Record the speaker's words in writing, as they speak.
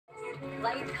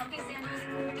Light, comfy sandals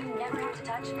you never have to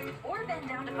touch or bend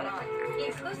down to put on. The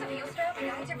exclusive heel strap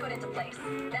guides your foot into place.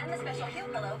 Then the special heel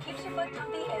pillow keeps your foot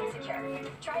comfy and secure.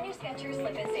 Try new Skechers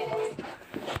slip-in sandals.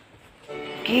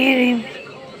 Get him.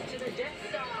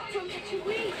 From the 2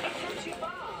 weeks, it's not too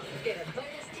far. Get a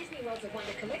bonus Disney World of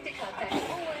Wonder collector card pack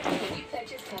forward when you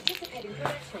purchase participating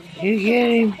products from You get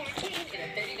him. in a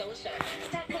 $30 shop.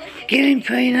 Start collecting. Get him,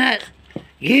 Peanut.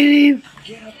 Get him.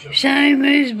 Same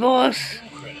as boss.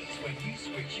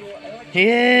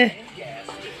 Yeah.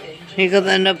 He got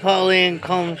the Napoleon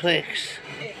complex.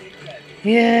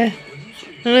 Yeah.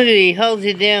 Look at it, he holds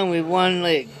it down with one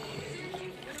leg.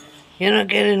 You're not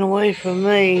getting away from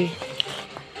me.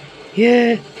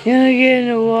 Yeah, you're not getting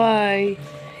away.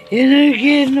 You're not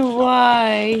getting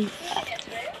away.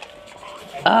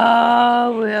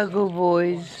 Oh, we are good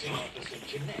boys.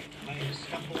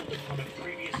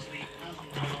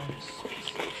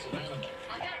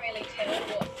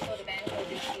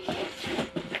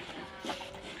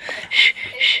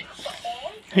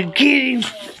 Get him!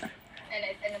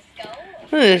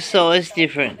 Look at the size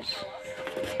difference.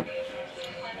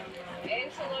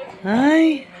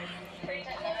 Hey?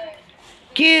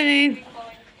 Get him!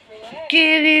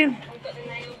 Get him!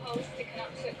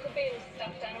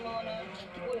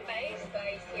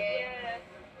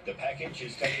 The package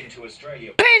is taken to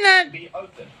Australia Peanut! to be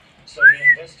open, so the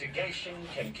investigation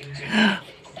can continue.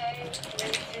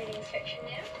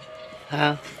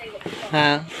 How?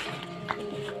 How?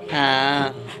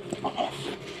 How?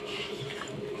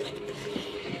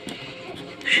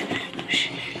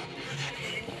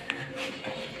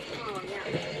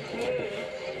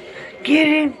 Get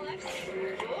him!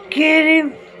 Get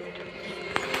him!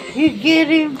 You get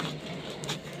him!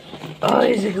 Oh,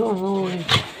 he's a good boy.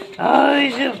 Oh,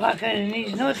 he's a fucker and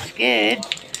he's not scared.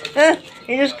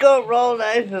 He just got rolled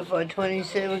over by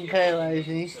 27 kilos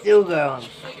and he's still going.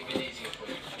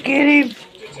 Get him!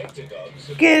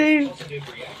 Get him!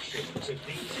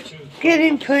 Get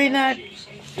him, Peanut!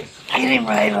 Get him,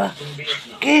 Raver!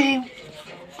 Get him!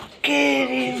 Get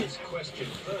him!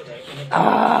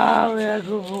 Oh, we are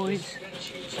good boys.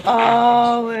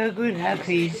 Oh, we are good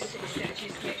happies.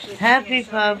 Happy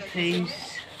puppies.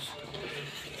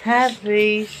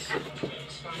 Happies.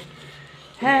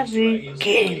 Happy.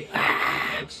 Get him.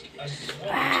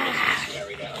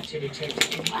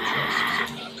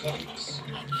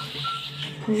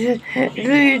 Look at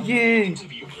you.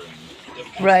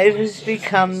 Raver's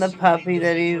become the puppy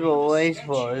that he always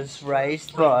was,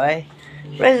 raised by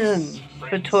Resin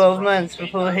for 12 months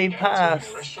before he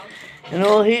passed. And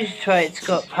all his traits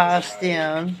got passed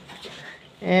down.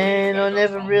 And I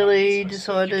never really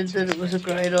decided that it was a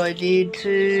great idea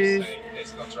to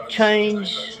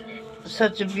change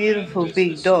such a beautiful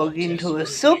big dog into a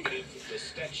sook.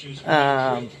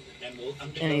 And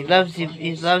he loves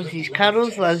his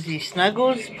cuddles, loves his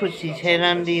snuggles, puts his head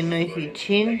underneath his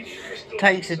chin,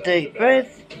 takes a deep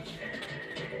breath,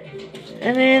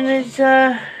 and then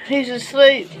he's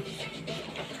asleep.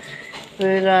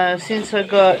 But since I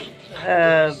got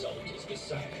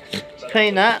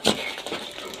Peanut,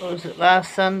 what was it,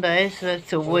 last Sunday, so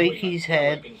that's a week he's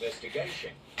had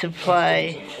to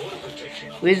play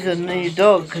with a new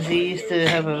dog, because he used to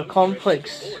have a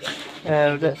complex,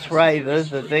 that's Raver,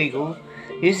 the beagle.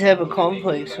 He used to have a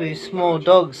complex with small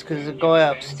dogs because the guy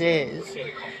upstairs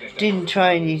didn't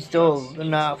train his dog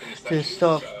enough to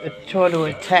try to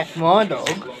attack my dog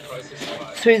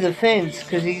through the fence,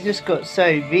 because he just got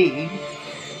so big,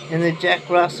 and the Jack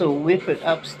Russell Whippet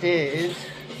upstairs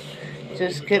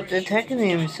just kept attacking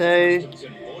him. So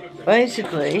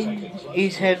basically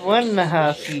he's had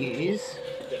 1.5 years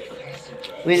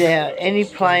without any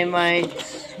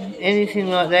playmates, anything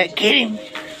like that. Get him!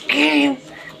 Get him!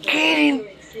 Get him!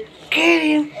 Get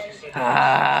him!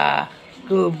 Ah,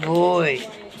 good boy.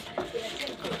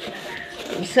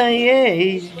 So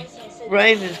yeah,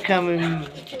 Raver's coming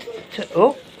to...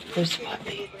 Oh, there's the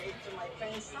puppy.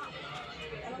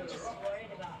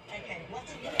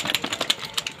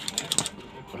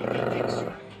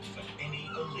 Any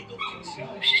illegal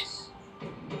concealments.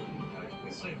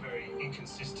 We see a very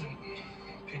inconsistent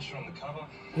picture on the cover.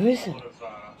 Who is it? A lot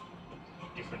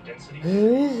of different densities.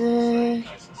 Who is it?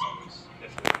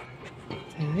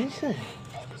 Who is it?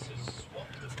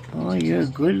 Oh, you're a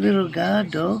good little guard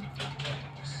dog.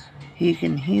 You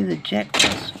can hear the Jack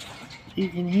Russell. You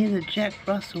can hear the Jack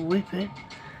Russell Whippet.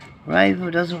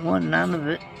 Raver doesn't want none of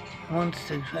it. Wants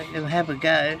to fucking have a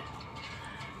go.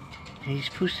 He's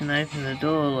pushing open the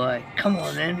door like, come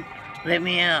on then, let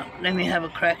me out, let me have a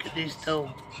crack at this dog.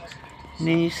 And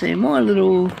then you see my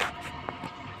little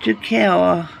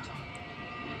Jacawa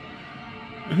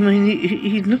I mean,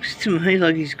 he looks to me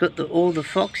like he's got all the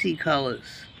foxy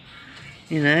colours.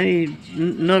 You know,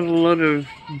 not a lot of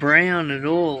brown at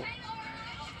all.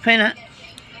 Peanut,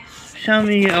 show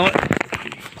me your eye.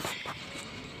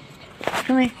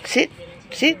 Come here, sit.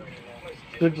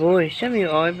 Good boy, show me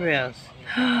your eyebrows.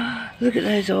 Look at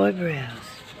those eyebrows.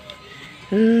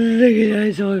 Look at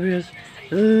those eyebrows.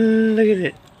 Look at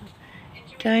it.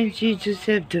 Don't you just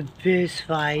have the best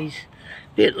face?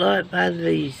 Bit like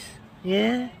Budley's,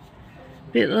 yeah?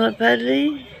 Bit like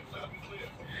Budley?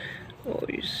 Oh,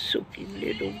 you sucky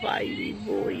little baby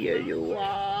boy, yeah you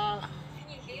are.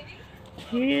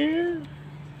 Yeah?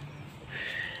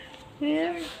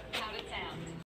 Yeah?